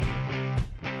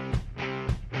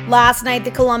Last night,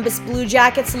 the Columbus Blue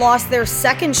Jackets lost their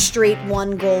second straight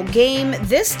one-goal game,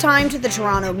 this time to the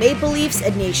Toronto Maple Leafs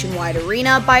at Nationwide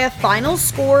Arena by a final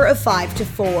score of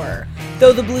 5-4.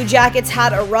 Though the Blue Jackets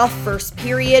had a rough first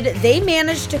period, they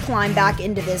managed to climb back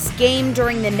into this game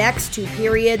during the next two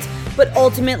periods, but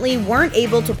ultimately weren't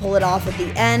able to pull it off at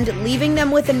the end, leaving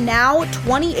them with a now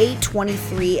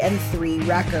 28-23-3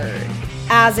 record.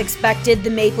 As expected, the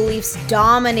Maple Leafs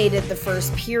dominated the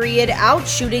first period,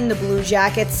 outshooting the Blue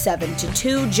Jackets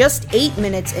 7-2 just 8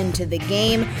 minutes into the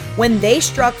game when they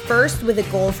struck first with a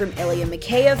goal from Ilya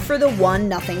Mikheyev for the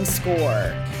 1-0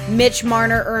 score. Mitch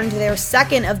Marner earned their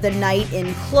second of the night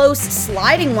in close,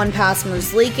 sliding one past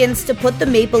Merzlikins to put the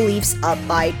Maple Leafs up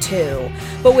by 2.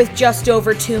 But with just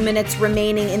over 2 minutes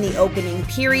remaining in the opening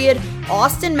period,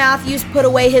 Auston Matthews put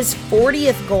away his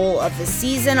 40th goal of the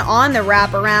season on the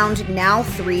wraparound, now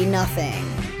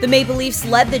 3-0. The Maple Leafs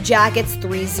led the Jackets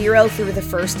 3-0 through the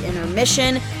first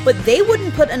intermission, but they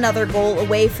wouldn't put another goal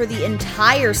away for the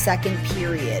entire second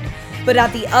period. But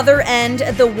at the other end,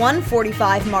 at the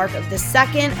 1:45 mark of the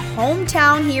second,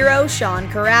 hometown hero Sean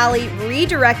Kuraly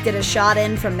redirected a shot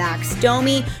in from Max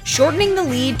Domi, shortening the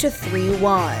lead to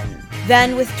 3-1.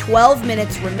 Then, with 12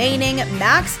 minutes remaining,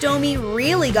 Max Domi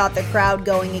really got the crowd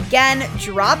going again,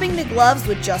 dropping the gloves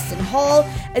with Justin Holl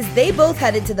as they both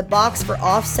headed to the box for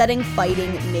offsetting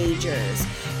Fighting Majors.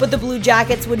 But the Blue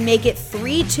Jackets would make it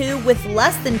 3-2 with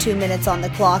less than 2 minutes on the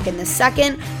clock in the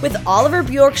second, with Oliver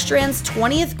Bjorkstrand's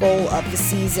 20th goal of the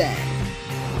season.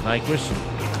 Nyquist,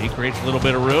 he creates a little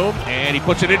bit of room, and he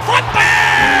puts it in front.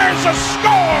 There's a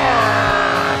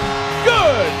score!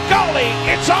 Good golly,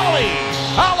 it's Ollie!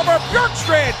 Oliver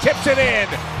Bjorkstrand tips it in,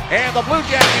 and the Blue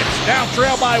Jackets now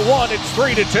trail by 1. It's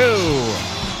 3-2.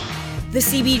 The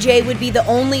CBJ would be the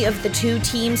only of the two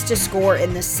teams to score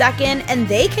in the second, and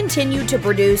they continued to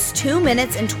produce 2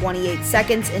 minutes and 28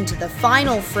 seconds into the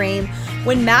final frame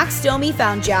when Max Domi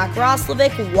found Jack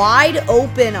Roslovic wide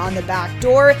open on the back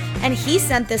door, and he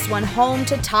sent this one home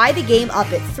to tie the game up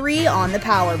at 3 on the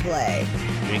power play.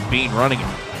 Jake Bean running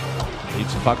it.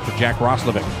 Leads the puck for Jack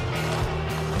Roslovic.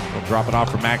 He'll drop it off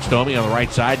for Max Domi on the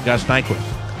right side, Gus Nyquist.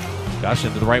 Gus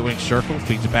into the right wing circle,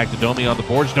 feeds it back to Domi on the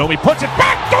boards. Domi puts it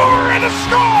back door and a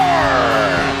score!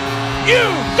 You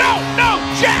don't know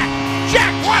Jack!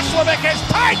 Jack Roslovic has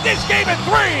tied this game at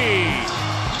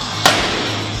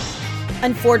 3!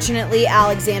 Unfortunately,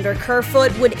 Alexander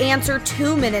Kerfoot would answer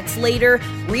 2 minutes later,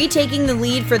 retaking the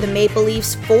lead for the Maple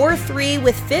Leafs 4-3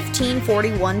 with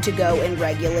 15:41 to go in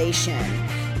regulation.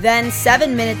 Then,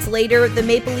 7 minutes later, the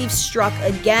Maple Leafs struck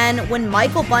again when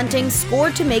Michael Bunting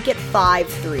scored to make it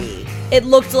 5-3. It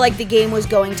looked like the game was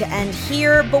going to end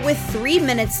here, but with 3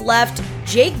 minutes left,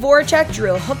 Jake Voracek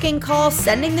drew a hooking call,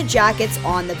 sending the Jackets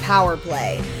on the power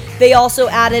play. They also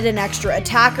added an extra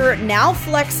attacker, now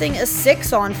flexing a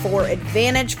 6-on-4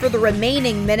 advantage for the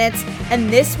remaining minutes, and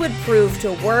this would prove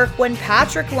to work when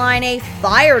Patrik Laine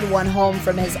fired one home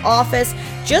from his office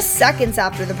just seconds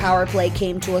after the power play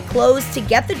came to a close to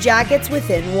get the Jackets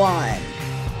within 1.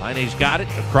 Laine's got it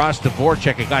across to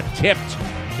Voracek. It got tipped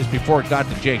just before it got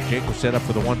to Jake. Jake was set up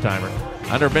for the one-timer.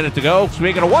 Under a minute to go.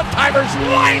 Speaking of one-timers,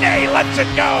 Laine lets it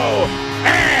go,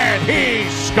 and he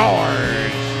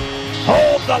scores.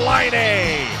 Hold the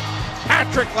Laine.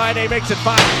 Patrik Laine makes it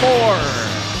 5-4.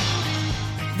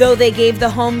 Though they gave the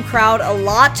home crowd a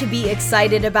lot to be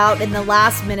excited about in the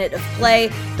last minute of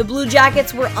play, the Blue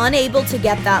Jackets were unable to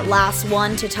get that last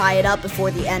one to tie it up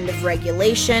before the end of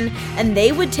regulation, and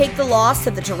they would take the loss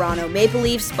to the Toronto Maple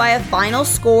Leafs by a final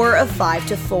score of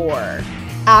 5-4.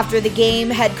 After the game,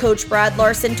 head coach Brad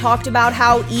Larsen talked about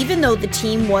how even though the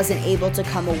team wasn't able to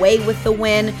come away with the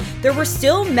win, there were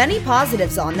still many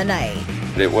positives on the night.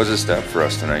 It was a step for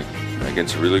us tonight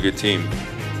against a really good team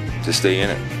to stay in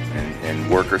it and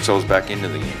work ourselves back into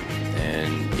the game.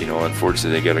 And, you know,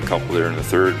 unfortunately they got a couple there in the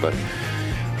third, but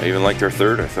I even liked our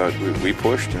third. I thought we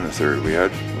pushed in the third. We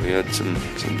had some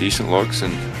decent looks,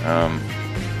 and,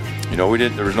 you know,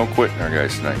 there was no quit in our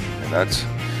guys tonight. And that's,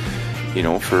 you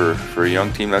know, for a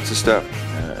young team, that's a step.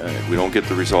 We don't get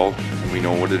the result. We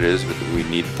know what it is, but we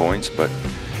need points. But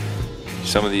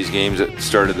some of these games that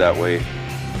started that way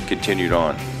continued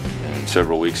on, and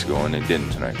several weeks ago, and they didn't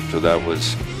tonight. So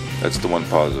that's the one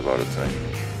positive out of tonight.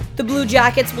 The Blue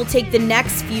Jackets will take the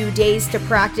next few days to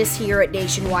practice here at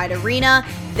Nationwide Arena.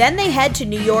 Then they head to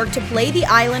New York to play the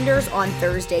Islanders on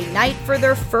Thursday night for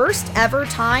their first ever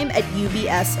time at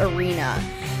UBS Arena.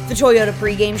 The Toyota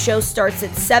pregame show starts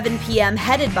at 7 p.m.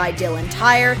 headed by Dylan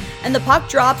Tyre, and the puck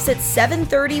drops at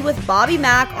 7:30 with Bobby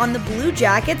Mack on the Blue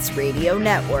Jackets radio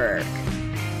network.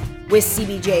 With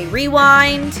CBJ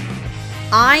Rewind,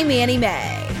 I'm Annie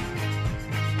Mae.